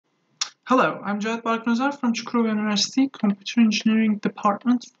Hello, I'm Cihat Barknazar from Çukurova University, Computer Engineering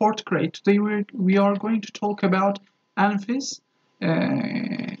Department, 4th grade. Today we are going to talk about Anfis,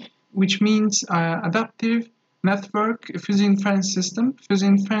 which means Adaptive Network Fuzzy Inference System. Fuzzy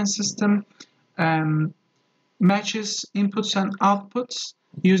Inference System matches inputs and outputs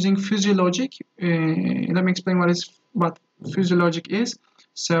using fuzzy logic. Let me explain what fuzzy logic is.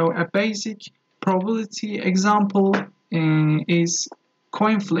 So a basic probability example is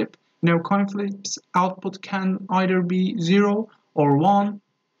coin flip. Coin flip's output can either be 0 or 1,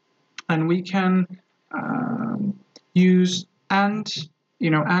 and we can use AND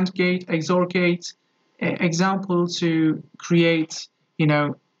gate, XOR gate example to create,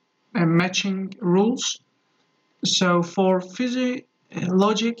 matching rules. So for fuzzy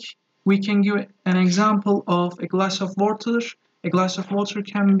logic, we can give an example of a glass of water. A glass of water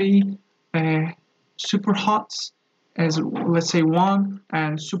can be super hot, as let's say 1,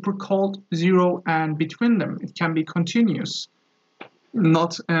 and super cold 0, and between them it can be continuous,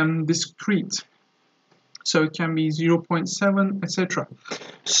 not discrete. So it can be 0.7, etc.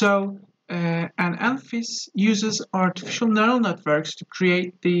 So and Anfis uses artificial neural networks to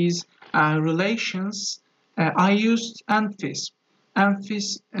create these relations. I used Anfis.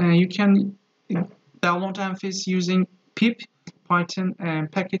 You can download Anfis using pip, Python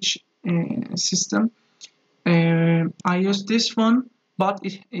package system. I used this one, but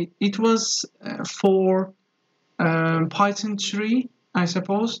it was for Python 3, I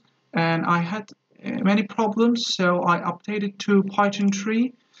suppose, and I had many problems, so I updated to Python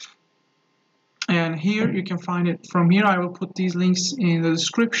 3. And here you can find it from here. I will put these links in the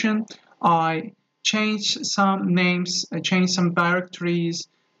description. I changed some names, I changed some directories,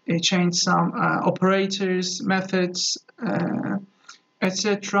 I changed some operators, methods,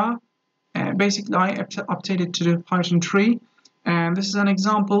 etc. Basically, I updated to the Python 3, and this is an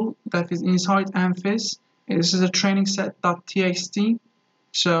example that is inside Anfis. This is a training set.txt.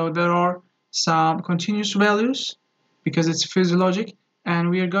 So there are some continuous values because it's fuzzy logic, and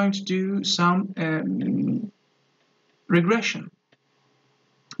we are going to do some regression.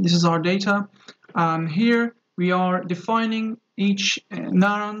 This is our data. Here we are defining each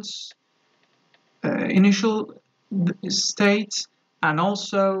neuron's initial state, and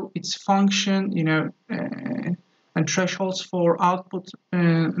also its function, and thresholds for output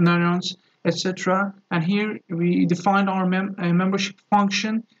neurons, etc. And here we defined our membership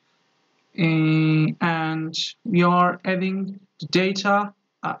function, and we are adding the data,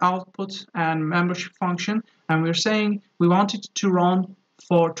 output, and membership function, and we're saying we want it to run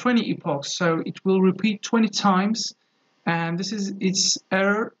for 20 epochs, so it will repeat 20 times, and this is its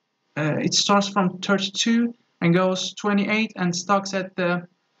error. It starts from 32 and goes 28 and stops at the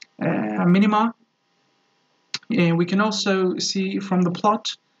minima. And we can also see from the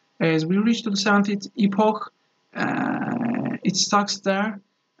plot, as we reach to the 70th epoch, it stops there,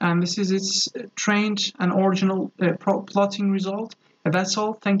 and this is its trained and original plotting result. And that's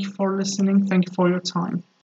all. Thank you for listening. Thank you for your time.